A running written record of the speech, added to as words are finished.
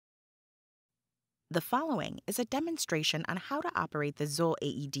The following is a demonstration on how to operate the ZOLL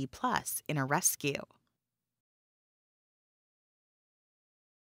AED Plus in a rescue.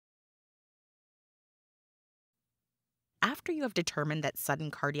 After you have determined that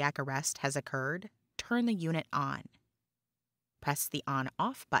sudden cardiac arrest has occurred, turn the unit on. Press the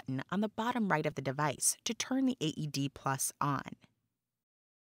on-off button on the bottom right of the device to turn the AED Plus on.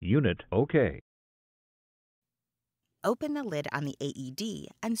 Unit OK. Open the lid on the AED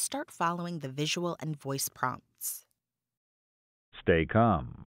and start following the visual and voice prompts. Stay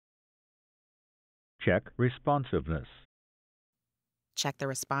calm. Check responsiveness. Check the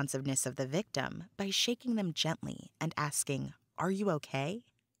responsiveness of the victim by shaking them gently and asking, "Are you okay?"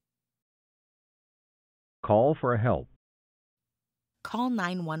 Call for help. Call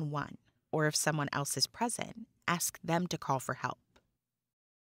 911, or if someone else is present, ask them to call for help.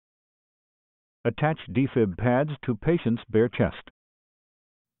 Attach defib pads to patient's bare chest.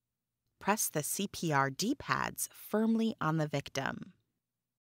 Press the CPR D-pads firmly on the victim.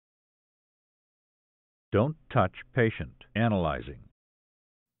 Don't touch patient. Analyzing.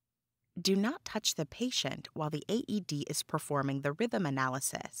 Do not touch the patient while the AED is performing the rhythm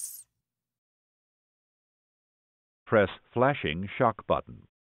analysis. Press flashing shock button.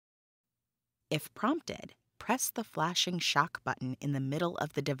 If prompted, press the flashing shock button in the middle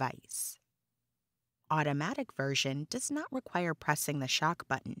of the device. Automatic version does not require pressing the shock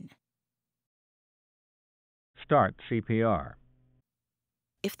button. Start CPR.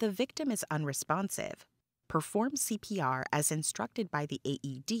 If the victim is unresponsive, perform CPR as instructed by the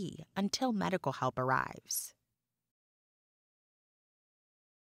AED until medical help arrives.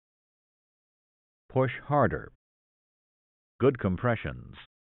 Push harder. Good compressions.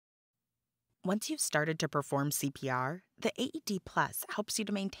 Once you've started to perform CPR, the AED Plus helps you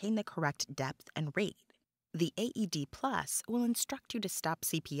to maintain the correct depth and rate. The AED Plus will instruct you to stop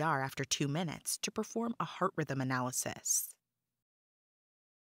CPR after 2 minutes to perform a heart rhythm analysis.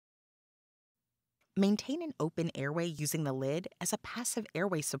 Maintain an open airway using the lid as a passive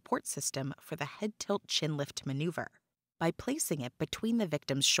airway support system for the head tilt chin lift maneuver by placing it between the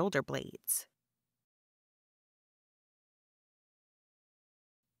victim's shoulder blades.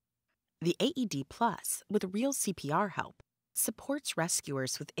 The AED Plus, with real CPR help, supports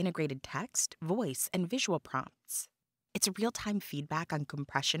rescuers with integrated text, voice, and visual prompts. Its real-time feedback on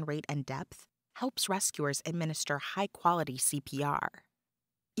compression rate and depth helps rescuers administer high-quality CPR.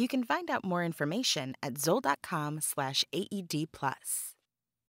 You can find out more information at zoll.com/AED+.